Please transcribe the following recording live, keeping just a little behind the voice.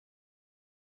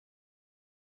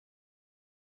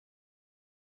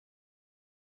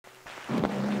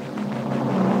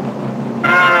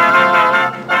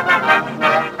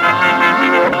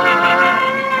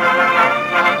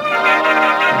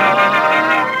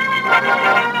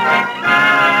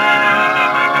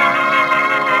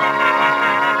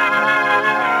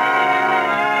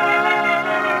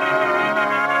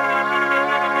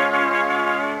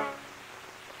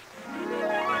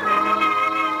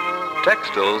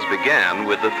Textiles began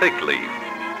with the fig leaf,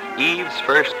 Eve's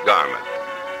first garment.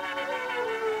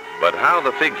 But how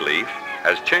the fig leaf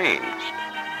has changed.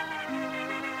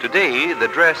 Today, the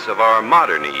dress of our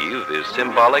modern Eve is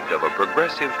symbolic of a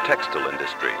progressive textile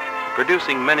industry,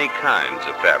 producing many kinds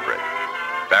of fabric.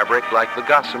 Fabric like the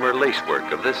gossamer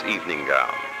lacework of this evening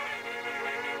gown.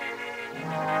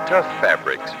 Tough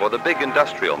fabrics for the big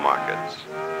industrial markets.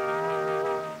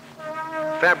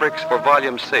 Fabrics for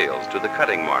volume sales to the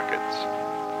cutting markets.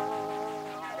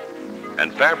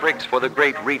 And fabrics for the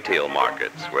great retail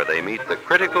markets where they meet the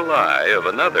critical eye of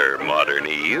another modern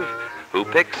Eve who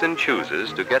picks and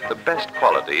chooses to get the best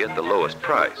quality at the lowest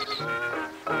price.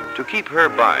 To keep her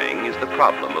buying is the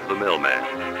problem of the millman.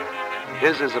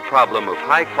 His is a problem of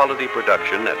high-quality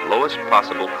production at lowest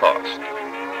possible cost.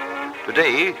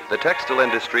 Today, the textile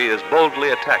industry is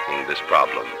boldly attacking this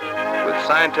problem with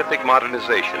scientific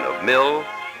modernization of mill,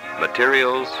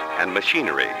 materials, and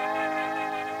machinery.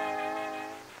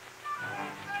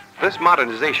 This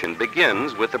modernization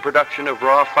begins with the production of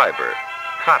raw fiber,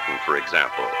 cotton, for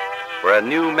example, where a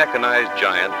new mechanized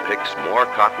giant picks more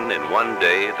cotton in one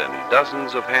day than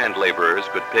dozens of hand laborers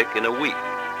could pick in a week.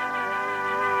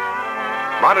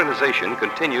 Modernization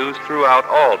continues throughout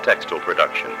all textile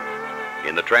production,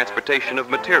 in the transportation of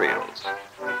materials,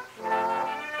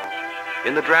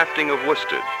 in the drafting of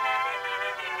worsted,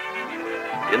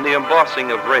 in the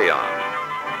embossing of rayon,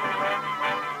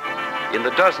 in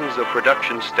the dozens of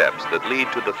production steps that lead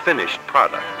to the finished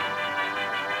product.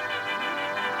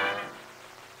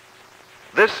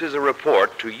 This is a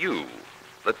report to you,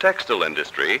 the textile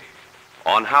industry,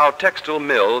 on how textile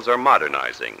mills are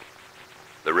modernizing.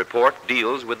 The report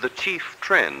deals with the chief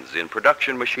trends in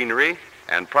production machinery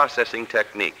and processing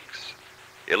techniques,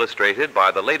 illustrated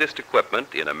by the latest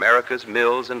equipment in America's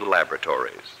mills and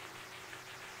laboratories.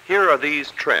 Here are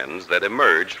these trends that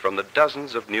emerged from the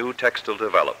dozens of new textile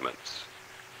developments,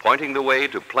 pointing the way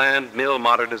to planned mill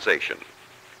modernization.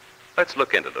 Let's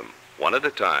look into them, one at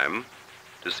a time,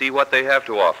 to see what they have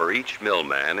to offer each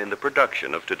millman in the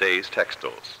production of today's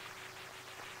textiles.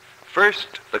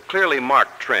 First, the clearly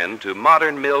marked trend to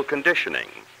modern mill conditioning,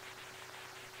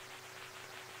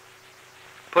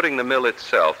 putting the mill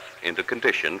itself into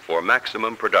condition for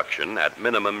maximum production at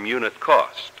minimum unit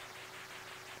cost.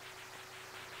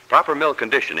 Proper mill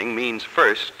conditioning means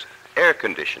first air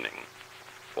conditioning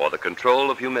for the control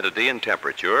of humidity and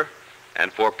temperature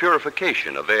and for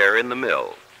purification of air in the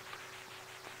mill.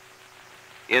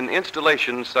 In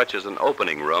installations such as an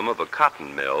opening room of a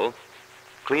cotton mill,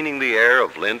 cleaning the air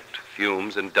of lint,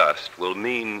 fumes, and dust will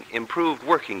mean improved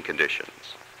working conditions.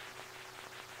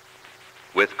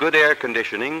 With good air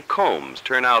conditioning, combs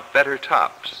turn out better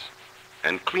tops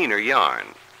and cleaner yarn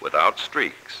without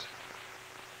streaks.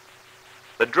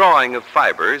 The drawing of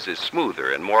fibers is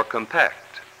smoother and more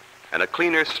compact, and a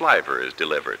cleaner sliver is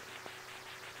delivered.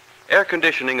 Air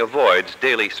conditioning avoids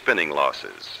daily spinning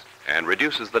losses and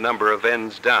reduces the number of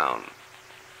ends down.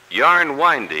 Yarn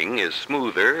winding is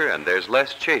smoother and there's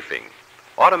less chafing.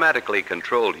 Automatically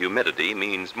controlled humidity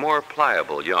means more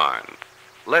pliable yarn,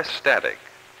 less static,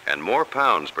 and more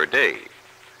pounds per day.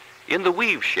 In the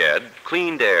weave shed,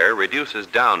 cleaned air reduces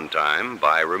downtime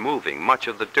by removing much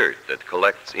of the dirt that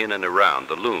collects in and around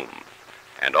the loom,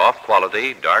 and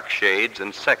off-quality, dark shades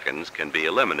and seconds can be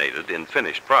eliminated in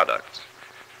finished products.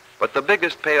 But the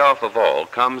biggest payoff of all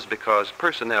comes because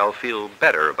personnel feel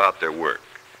better about their work.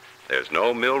 There's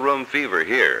no millroom fever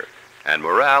here, and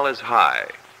morale is high.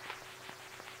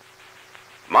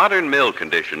 Modern mill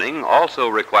conditioning also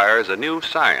requires a new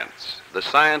science, the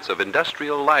science of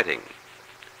industrial lighting.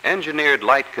 Engineered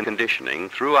light conditioning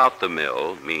throughout the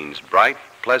mill means bright,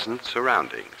 pleasant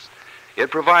surroundings. It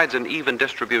provides an even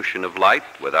distribution of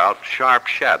light without sharp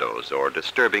shadows or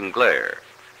disturbing glare.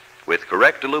 With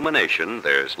correct illumination,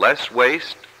 there's less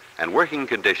waste and working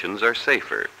conditions are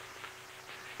safer.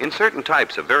 In certain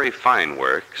types of very fine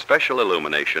work, special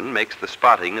illumination makes the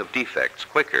spotting of defects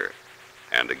quicker.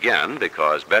 And again,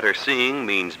 because better seeing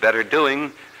means better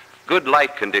doing, good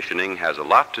light conditioning has a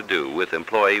lot to do with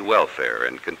employee welfare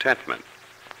and contentment.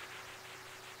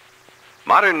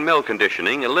 Modern mill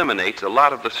conditioning eliminates a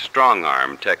lot of the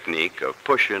strong-arm technique of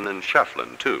pushing and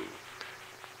shuffling, too.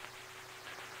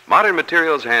 Modern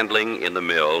materials handling in the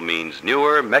mill means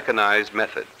newer mechanized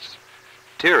methods.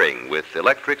 Tiering with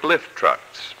electric lift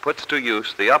trucks puts to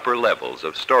use the upper levels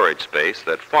of storage space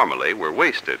that formerly were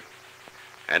wasted,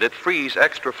 and it frees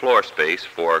extra floor space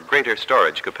for greater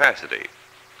storage capacity.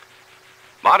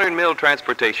 Modern mill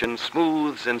transportation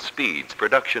smooths and speeds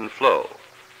production flow.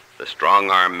 The strong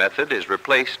arm method is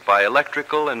replaced by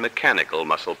electrical and mechanical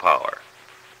muscle power.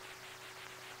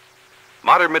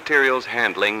 Modern materials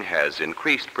handling has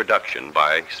increased production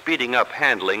by speeding up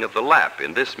handling of the lap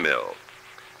in this mill.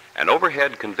 An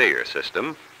overhead conveyor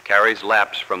system carries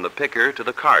laps from the picker to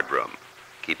the card room,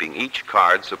 keeping each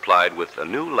card supplied with a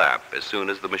new lap as soon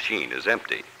as the machine is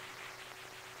empty.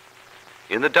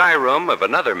 In the die room of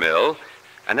another mill,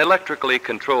 an electrically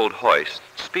controlled hoist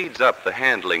speeds up the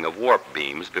handling of warp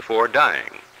beams before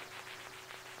dyeing.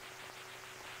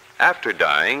 After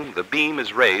dyeing, the beam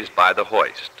is raised by the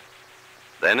hoist.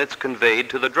 Then it's conveyed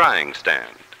to the drying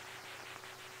stand.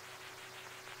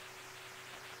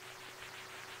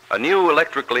 A new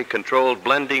electrically controlled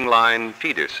blending line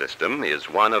feeder system is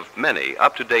one of many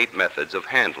up-to-date methods of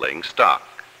handling stock.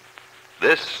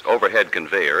 This overhead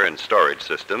conveyor and storage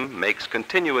system makes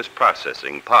continuous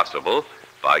processing possible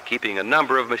by keeping a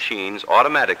number of machines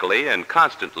automatically and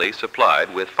constantly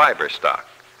supplied with fiber stock.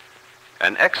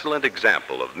 An excellent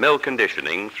example of mill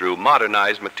conditioning through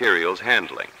modernized materials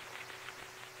handling.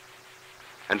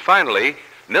 And finally,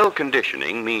 mill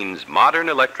conditioning means modern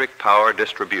electric power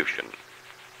distribution.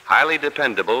 Highly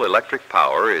dependable electric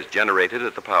power is generated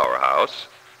at the powerhouse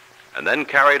and then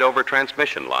carried over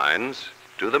transmission lines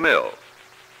to the mill.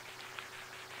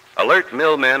 Alert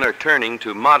millmen are turning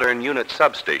to modern unit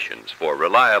substations for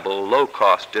reliable,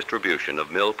 low-cost distribution of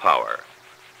mill power.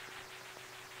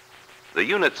 The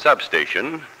unit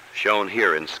substation, shown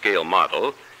here in scale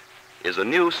model, is a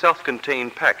new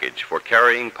self-contained package for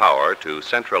carrying power to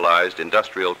centralized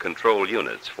industrial control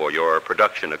units for your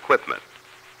production equipment.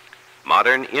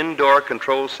 Modern indoor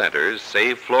control centers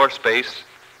save floor space,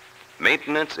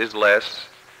 maintenance is less,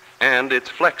 and it's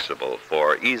flexible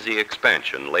for easy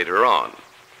expansion later on.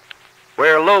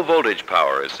 Where low voltage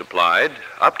power is supplied,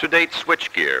 up-to-date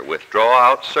switchgear with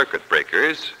draw-out circuit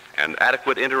breakers and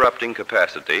adequate interrupting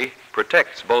capacity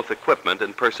protects both equipment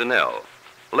and personnel,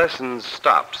 lessens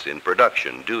stops in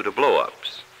production due to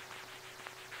blow-ups.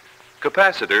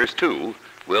 Capacitors, too,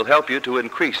 will help you to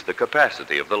increase the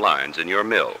capacity of the lines in your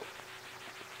mill.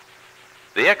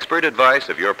 The expert advice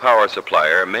of your power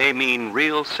supplier may mean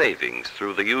real savings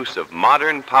through the use of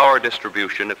modern power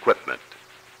distribution equipment.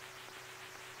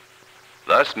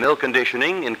 Thus, mill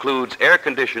conditioning includes air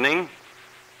conditioning,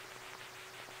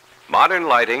 modern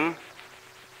lighting,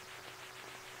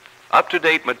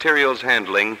 up-to-date materials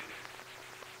handling,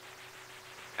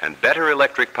 and better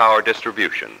electric power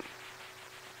distribution.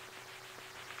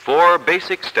 4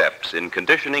 basic steps in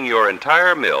conditioning your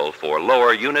entire mill for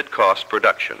lower unit cost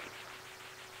production.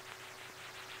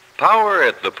 Power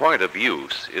at the point of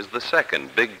use is the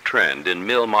second big trend in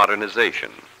mill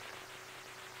modernization.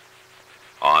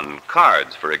 On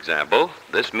cards, for example,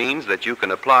 this means that you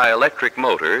can apply electric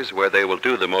motors where they will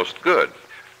do the most good,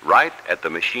 right at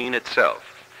the machine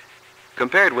itself.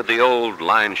 Compared with the old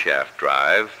line shaft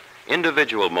drive,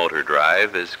 individual motor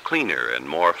drive is cleaner and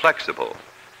more flexible.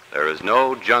 There is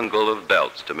no jungle of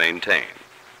belts to maintain.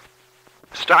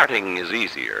 Starting is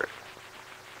easier.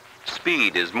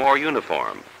 Speed is more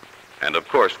uniform. And of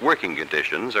course, working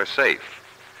conditions are safe.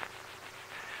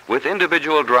 With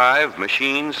individual drive,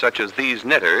 machines such as these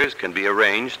knitters can be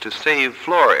arranged to save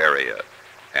floor area,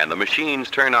 and the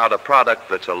machines turn out a product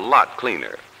that's a lot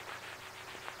cleaner.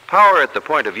 Power at the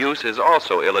point of use is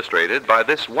also illustrated by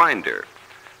this winder.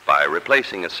 By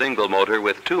replacing a single motor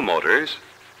with 2 motors,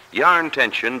 yarn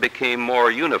tension became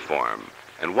more uniform,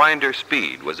 and winder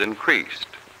speed was increased.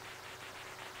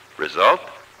 Result,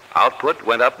 output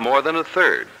went up more than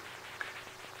 1/3.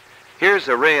 Here's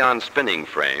a rayon spinning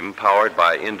frame powered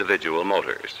by individual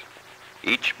motors.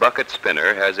 Each bucket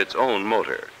spinner has its own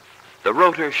motor. The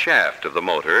rotor shaft of the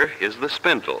motor is the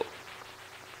spindle.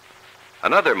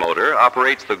 Another motor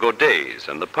operates the godets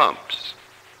and the pumps.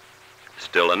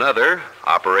 Still another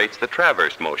operates the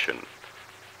traverse motion.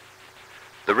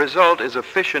 The result is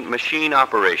efficient machine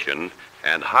operation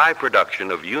and high production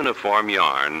of uniform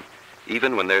yarn,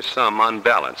 even when there's some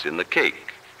unbalance in the cake.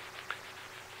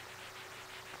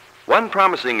 One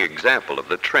promising example of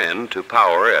the trend to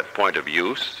power at point of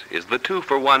use is the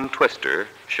 2-for-1 twister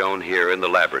shown here in the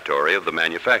laboratory of the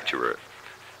manufacturer.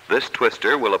 This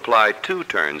twister will apply 2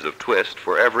 turns of twist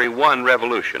for every 1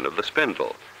 revolution of the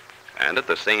spindle, and at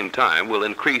the same time will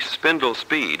increase spindle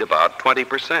speed about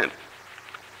 20%.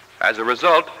 As a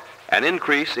result, an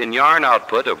increase in yarn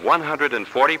output of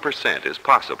 140% is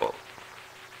possible.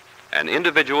 An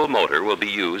individual motor will be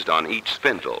used on each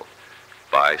spindle.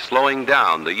 By slowing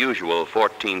down the usual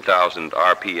 14,000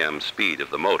 RPM speed of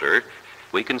the motor,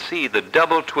 we can see the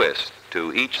double twist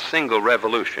to each single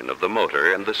revolution of the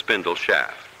motor and the spindle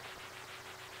shaft.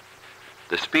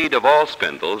 The speed of all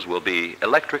spindles will be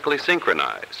electrically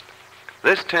synchronized.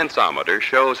 This tensometer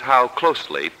shows how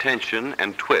closely tension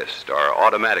and twist are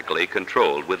automatically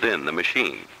controlled within the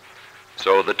machine.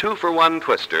 So the 2-for-1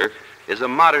 twister is a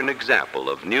modern example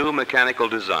of new mechanical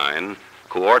design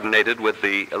coordinated with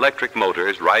the electric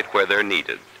motors right where they're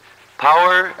needed.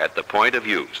 Power at the point of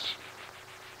use.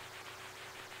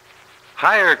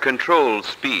 Higher controlled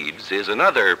speeds is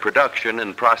another production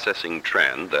and processing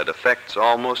trend that affects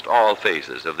almost all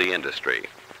phases of the industry.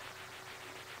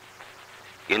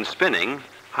 In spinning,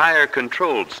 higher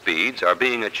controlled speeds are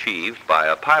being achieved by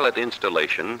a pilot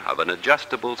installation of an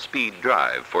adjustable speed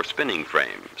drive for spinning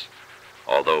frames.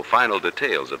 Although final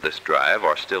details of this drive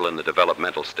are still in the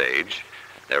developmental stage,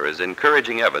 there is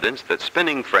encouraging evidence that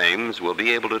spinning frames will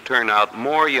be able to turn out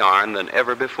more yarn than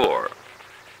ever before.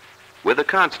 With a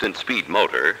constant speed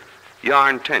motor,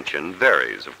 yarn tension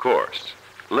varies, of course,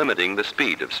 limiting the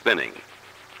speed of spinning.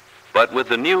 But with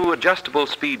the new adjustable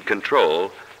speed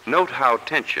control, note how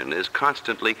tension is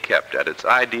constantly kept at its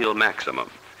ideal maximum,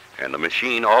 and the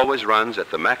machine always runs at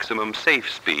the maximum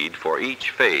safe speed for each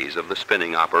phase of the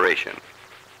spinning operation.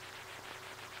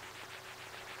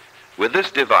 With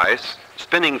this device,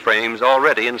 spinning frames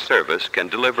already in service can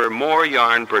deliver more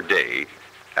yarn per day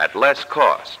at less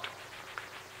cost.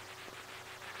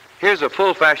 Here's a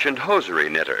full-fashioned hosiery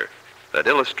knitter that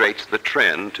illustrates the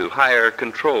trend to higher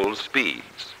controlled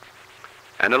speeds.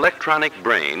 An electronic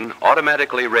brain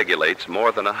automatically regulates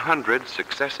more than 100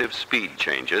 successive speed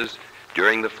changes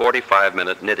during the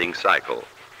 45-minute knitting cycle,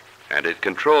 and it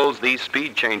controls these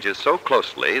speed changes so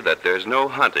closely that there's no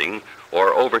hunting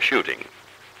or overshooting,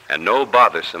 and no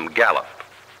bothersome gallop.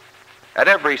 At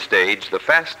every stage, the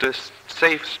fastest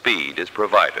safe speed is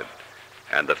provided,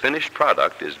 and the finished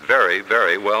product is very,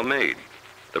 very well made.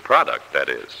 The product, that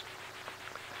is.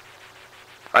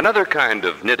 Another kind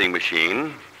of knitting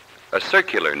machine, a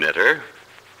circular knitter,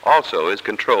 also is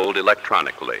controlled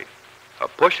electronically. A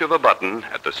push of a button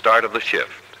at the start of the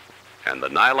shift, and the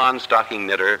nylon stocking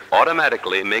knitter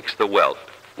automatically makes the welt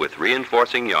with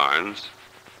reinforcing yarns,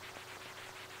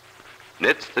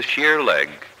 knits the sheer leg,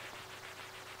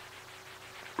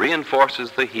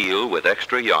 reinforces the heel with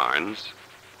extra yarns,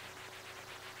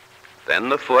 then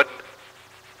the foot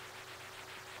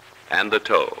and the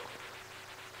toe.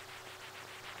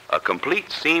 A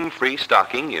complete seam-free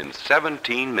stocking in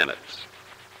 17 minutes.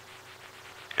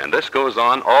 And this goes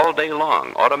on all day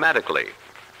long, automatically.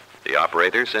 The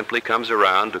operator simply comes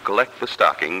around to collect the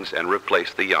stockings and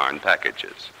replace the yarn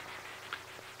packages.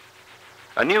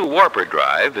 A new warper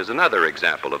drive is another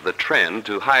example of the trend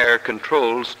to higher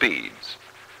controlled speeds.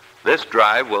 This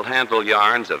drive will handle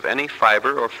yarns of any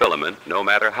fiber or filament, no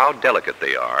matter how delicate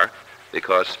they are,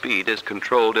 because speed is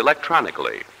controlled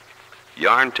electronically.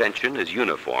 Yarn tension is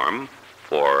uniform,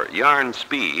 for yarn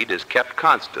speed is kept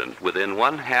constant within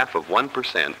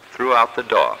 0.5% throughout the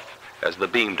doff as the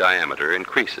beam diameter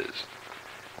increases.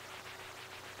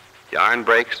 Yarn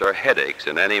breaks are headaches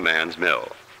in any man's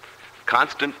mill.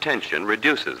 Constant tension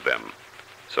reduces them,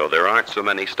 so there aren't so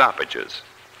many stoppages.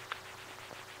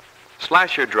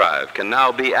 Slasher drive can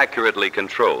now be accurately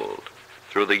controlled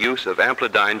through the use of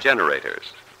Amplidyne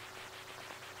generators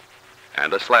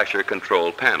and a slasher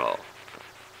control panel.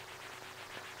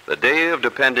 The day of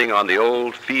depending on the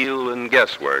old feel and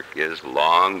guesswork is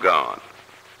long gone.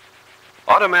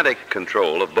 Automatic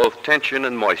control of both tension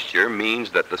and moisture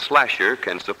means that the slasher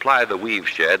can supply the weave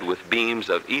shed with beams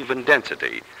of even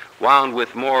density, wound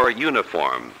with more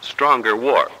uniform, stronger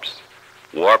warps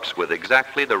with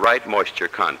exactly the right moisture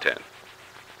content.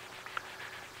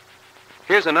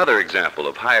 Here's another example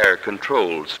of higher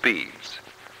controlled speeds.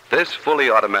 This fully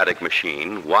automatic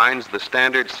machine winds the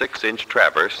standard 6-inch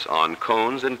traverse on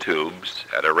cones and tubes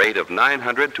at a rate of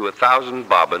 900 to 1,000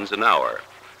 bobbins an hour,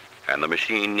 and the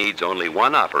machine needs only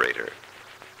one operator.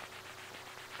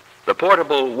 The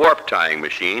portable warp tying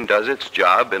machine does its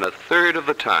job in 1/3 of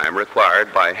the time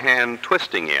required by hand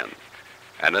twisting in,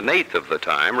 and 1/8 of the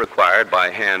time required by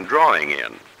hand drawing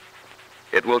in.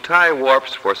 It will tie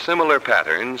warps for similar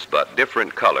patterns but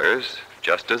different colors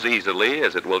just as easily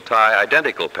as it will tie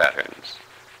identical patterns.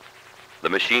 The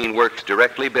machine works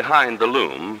directly behind the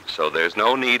loom, so there's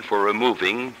no need for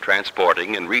removing,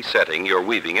 transporting, and resetting your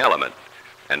weaving element,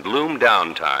 and loom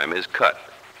downtime is cut.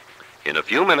 In a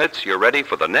few minutes, you're ready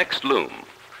for the next loom.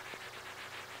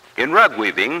 In rug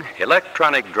weaving,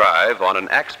 electronic drive on an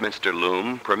Axminster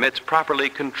loom permits properly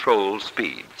controlled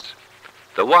speeds.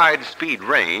 The wide speed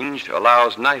range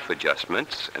allows knife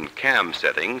adjustments and cam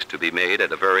settings to be made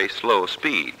at a very slow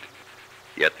speed,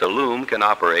 yet the loom can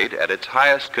operate at its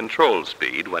highest control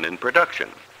speed when in production.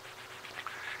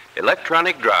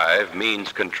 Electronic drive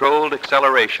means controlled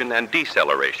acceleration and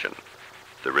deceleration.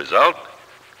 The result?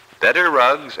 Better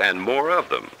rugs and more of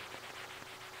them.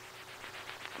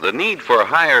 The need for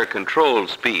higher control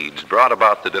speeds brought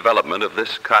about the development of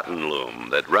this cotton loom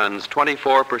that runs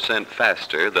 24%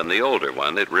 faster than the older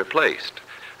one it replaced,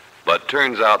 but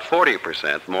turns out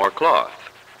 40% more cloth.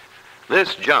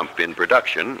 This jump in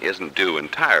production isn't due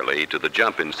entirely to the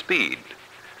jump in speed.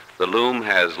 The loom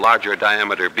has larger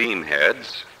diameter beam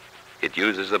heads, it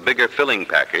uses a bigger filling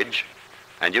package,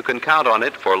 and you can count on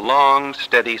it for long,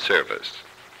 steady service.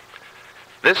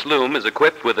 This loom is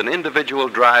equipped with an individual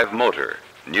drive motor.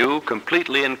 New,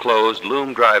 completely enclosed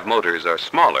loom drive motors are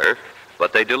smaller,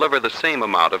 but they deliver the same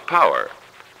amount of power.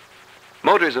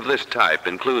 Motors of this type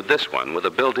include this one with a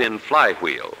built-in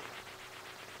flywheel,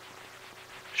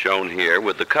 shown here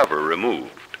with the cover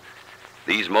removed.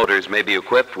 These motors may be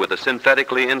equipped with a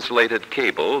synthetically insulated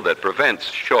cable that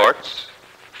prevents shorts,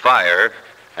 fire,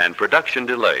 and production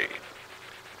delay.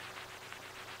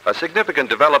 A significant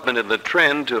development in the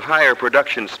trend to higher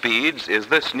production speeds is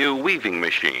this new weaving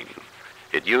machine.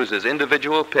 It uses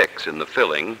individual picks in the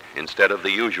filling instead of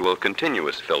the usual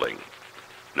continuous filling.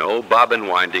 No bobbin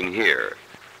winding here,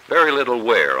 very little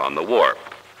wear on the warp,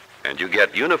 and you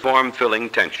get uniform filling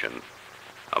tension.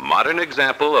 A modern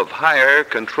example of higher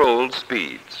controlled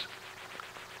speeds.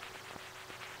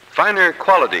 Finer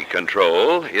quality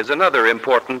control is another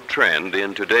important trend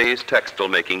in today's textile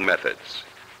making methods.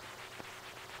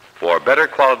 For better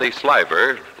quality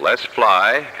sliver, less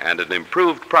fly, and an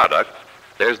improved product,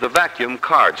 there's the vacuum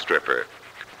card stripper.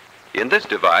 In this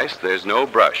device, there's no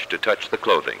brush to touch the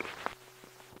clothing.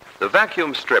 The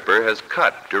vacuum stripper has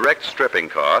cut direct stripping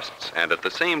costs and at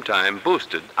the same time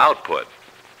boosted output.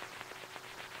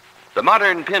 The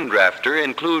modern pin drafter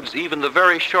includes even the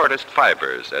very shortest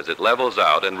fibers as it levels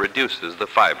out and reduces the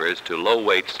fibers to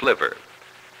low-weight sliver.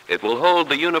 It will hold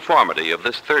the uniformity of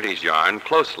this 30s yarn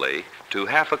closely to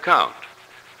half a count.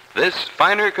 This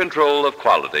finer control of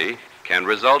quality can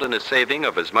result in a saving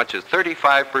of as much as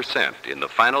 35% in the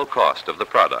final cost of the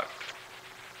product.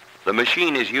 The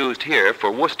machine is used here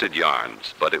for worsted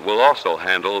yarns, but it will also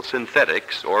handle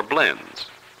synthetics or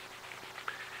blends.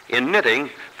 In knitting,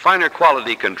 finer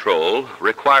quality control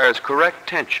requires correct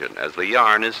tension as the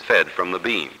yarn is fed from the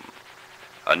beam.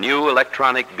 A new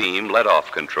electronic beam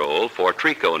let-off control for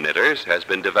tricot knitters has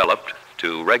been developed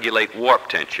to regulate warp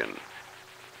tension.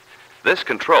 This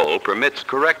control permits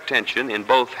correct tension in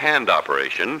both hand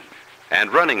operation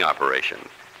and running operation.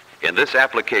 In this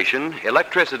application,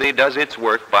 electricity does its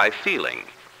work by feeling,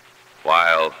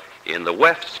 while in the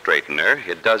weft straightener,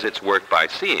 it does its work by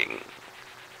seeing.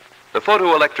 The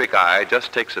photoelectric eye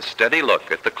just takes a steady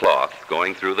look at the cloth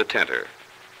going through the tenter.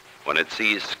 When it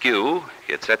sees skew,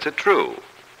 it sets it true,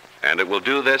 and it will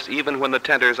do this even when the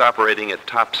tenter is operating at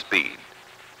top speed.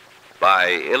 By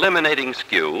eliminating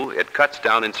skew, it cuts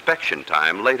down inspection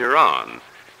time later on,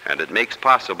 and it makes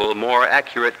possible more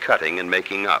accurate cutting and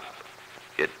making up.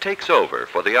 It takes over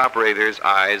for the operator's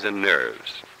eyes and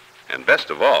nerves. And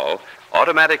best of all,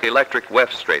 automatic electric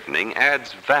weft straightening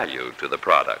adds value to the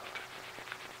product.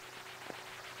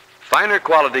 Finer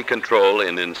quality control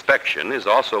in inspection is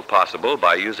also possible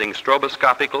by using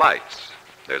stroboscopic lights.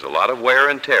 There's a lot of wear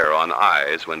and tear on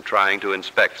eyes when trying to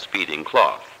inspect speeding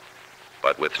cloth.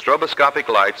 But with stroboscopic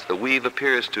lights, the weave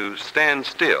appears to stand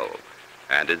still,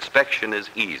 and inspection is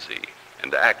easy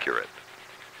and accurate.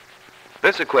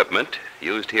 This equipment,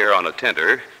 used here on a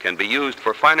tenter, can be used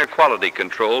for finer quality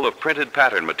control of printed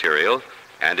pattern material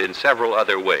and in several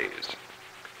other ways.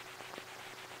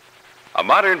 A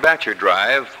modern batcher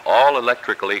drive, all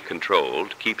electrically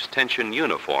controlled, keeps tension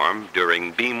uniform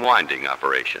during beam winding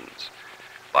operations.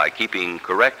 By keeping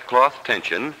correct cloth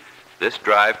tension, this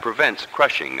drive prevents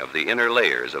crushing of the inner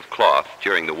layers of cloth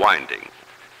during the winding,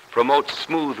 promotes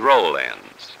smooth roll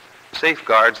ends,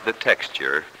 safeguards the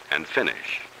texture and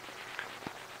finish.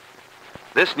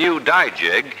 This new die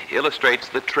jig illustrates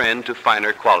the trend to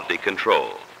finer quality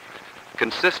control.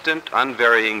 Consistent,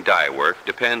 unvarying die work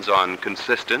depends on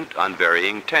consistent,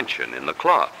 unvarying tension in the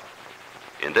cloth.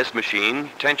 In this machine,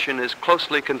 tension is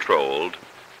closely controlled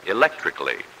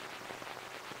electrically.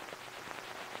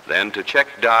 Then to check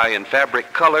dye and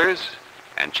fabric colors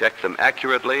and check them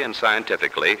accurately and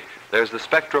scientifically, there's the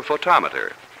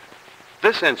spectrophotometer.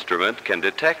 This instrument can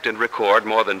detect and record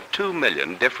more than 2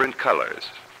 million different colors.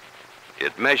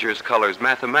 It measures colors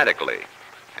mathematically,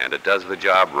 and it does the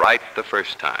job right the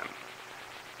first time.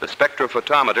 The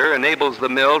spectrophotometer enables the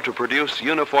mill to produce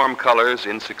uniform colors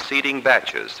in succeeding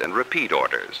batches and repeat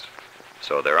orders,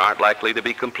 so there aren't likely to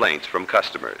be complaints from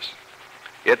customers.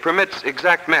 It permits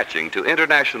exact matching to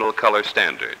international color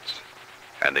standards,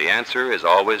 and the answer is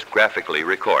always graphically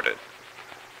recorded.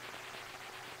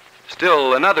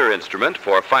 Still another instrument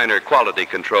for finer quality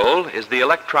control is the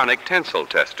electronic tensile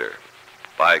tester.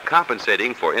 By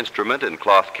compensating for instrument and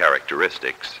cloth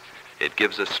characteristics, it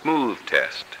gives a smooth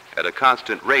test at a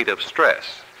constant rate of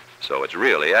stress, so it's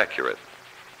really accurate.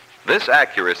 This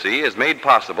accuracy is made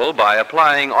possible by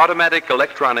applying automatic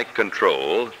electronic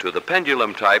control to the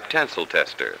pendulum-type tensile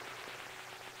tester.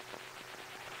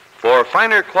 For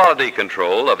finer quality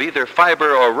control of either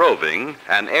fiber or roving,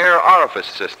 an air orifice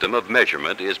system of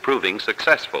measurement is proving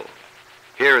successful.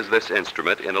 Here is this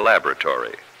instrument in a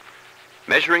laboratory.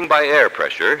 Measuring by air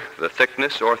pressure the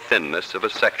thickness or thinness of a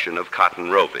section of cotton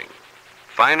roving.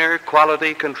 Finer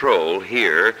quality control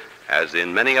here, as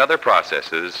in many other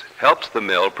processes, helps the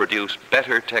mill produce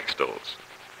better textiles.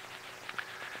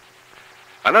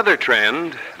 Another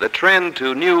trend, the trend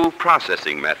to new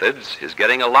processing methods, is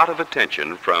getting a lot of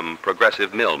attention from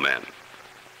progressive millmen.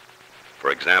 For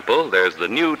example, there's the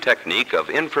new technique of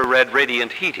infrared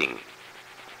radiant heating.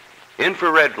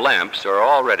 Infrared lamps are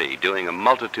already doing a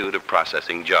multitude of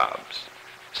processing jobs.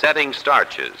 Setting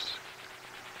starches,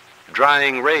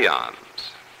 drying rayons,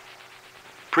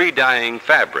 pre-dyeing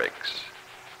fabrics,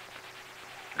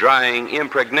 drying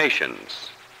impregnations,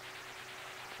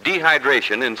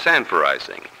 dehydration in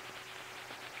sanforizing,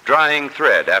 drying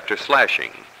thread after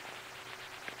slashing,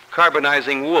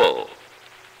 carbonizing wool,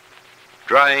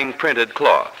 drying printed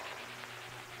cloth,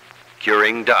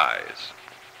 curing dyes.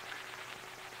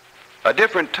 A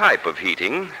different type of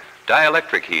heating,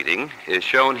 dielectric heating, is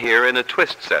shown here in a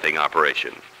twist setting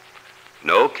operation.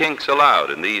 No kinks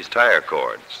allowed in these tire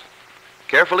cords.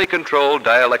 Carefully controlled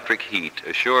dielectric heat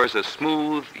assures a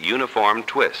smooth, uniform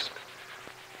twist.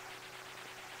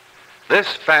 This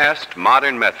fast,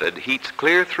 modern method heats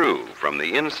clear through from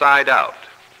the inside out.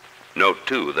 Note,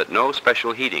 too, that no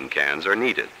special heating cans are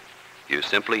needed. You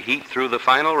simply heat through the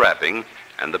final wrapping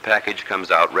and the package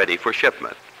comes out ready for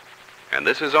shipment. And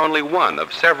this is only one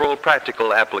of several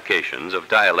practical applications of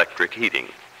dielectric heating.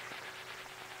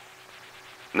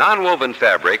 Nonwoven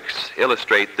fabrics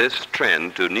illustrate this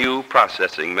trend to new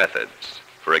processing methods.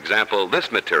 For example, this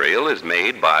material is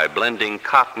made by blending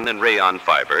cotton and rayon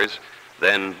fibers,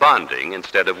 then bonding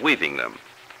instead of weaving them.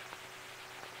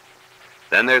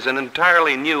 Then there's an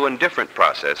entirely new and different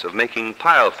process of making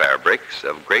pile fabrics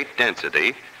of great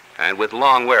density and with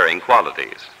long-wearing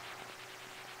qualities.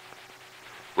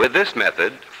 With this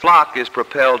method, flock is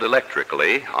propelled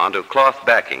electrically onto cloth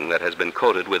backing that has been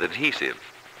coated with adhesive.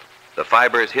 The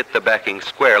fibers hit the backing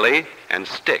squarely and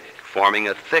stick, forming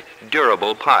a thick,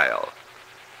 durable pile.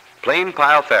 Plain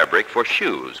pile fabric for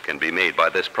shoes can be made by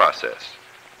this process.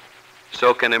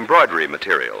 So can embroidery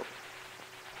material,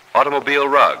 automobile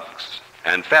rugs,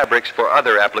 and fabrics for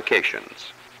other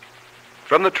applications.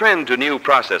 From the trend to new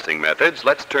processing methods,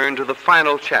 let's turn to the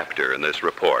final chapter in this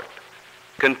report.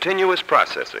 Continuous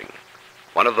processing,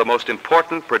 one of the most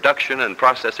important production and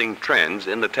processing trends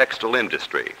in the textile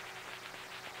industry.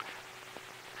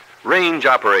 Range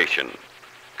operation,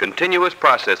 continuous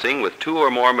processing with two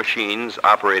or more machines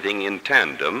operating in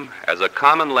tandem as a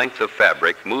common length of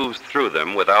fabric moves through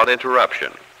them without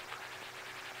interruption.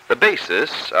 The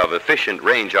basis of efficient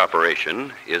range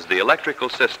operation is the electrical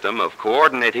system of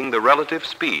coordinating the relative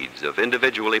speeds of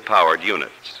individually powered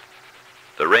units.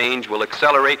 The range will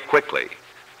accelerate quickly.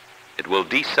 It will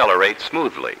decelerate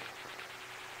smoothly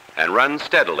and run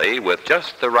steadily with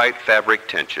just the right fabric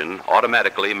tension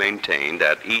automatically maintained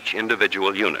at each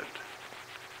individual unit.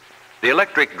 The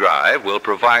electric drive will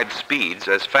provide speeds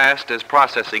as fast as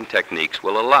processing techniques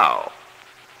will allow.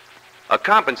 A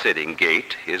compensating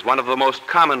gate is one of the most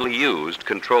commonly used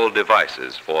control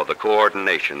devices for the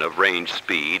coordination of range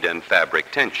speed and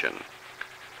fabric tension.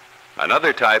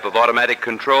 Another type of automatic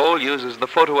control uses the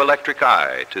photoelectric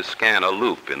eye to scan a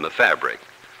loop in the fabric,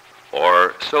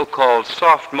 or so-called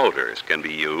soft motors can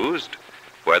be used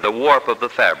where the warp of the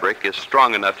fabric is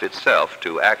strong enough itself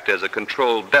to act as a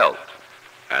control belt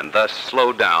and thus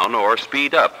slow down or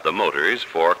speed up the motors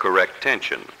for correct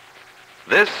tension.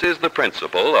 This is the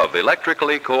principle of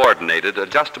electrically coordinated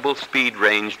adjustable speed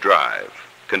range drive,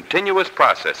 continuous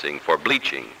processing for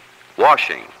bleaching,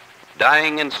 washing,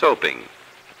 dyeing and soaping,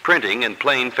 printing and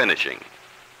plain finishing.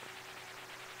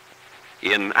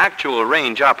 In actual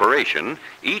range operation,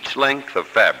 each length of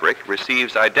fabric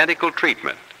receives identical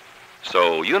treatment,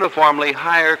 so uniformly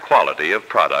higher quality of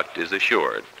product is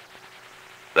assured.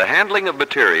 The handling of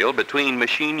material between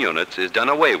machine units is done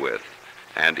away with,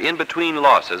 and in-between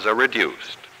losses are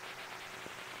reduced.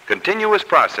 Continuous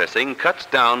processing cuts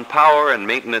down power and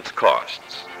maintenance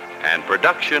costs, and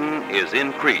production is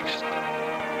increased.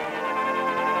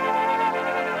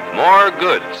 More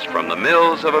goods from the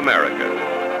mills of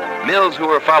America. Mills who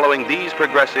are following these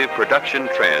progressive production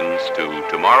trends to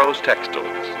tomorrow's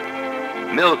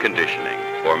textiles. Mill conditioning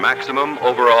for maximum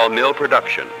overall mill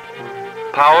production.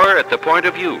 Power at the point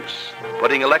of use,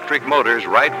 putting electric motors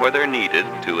right where they're needed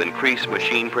to increase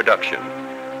machine production.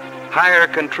 Higher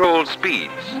controlled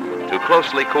speeds to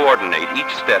closely coordinate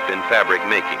each step in fabric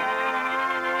making.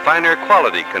 Finer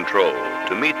quality control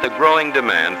to meet the growing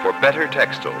demand for better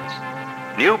textiles.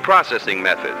 New processing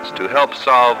methods to help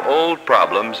solve old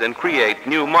problems and create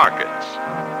new markets.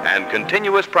 And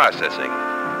continuous processing,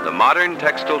 the modern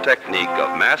textile technique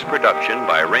of mass production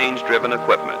by range-driven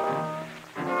equipment.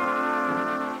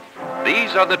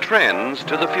 These are the trends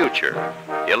to the future,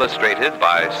 illustrated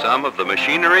by some of the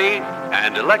machinery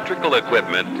and electrical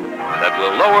equipment that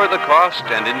will lower the cost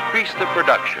and increase the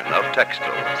production of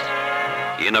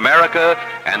textiles in America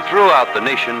and throughout the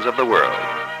nations of the world.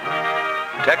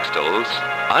 Textiles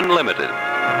Unlimited.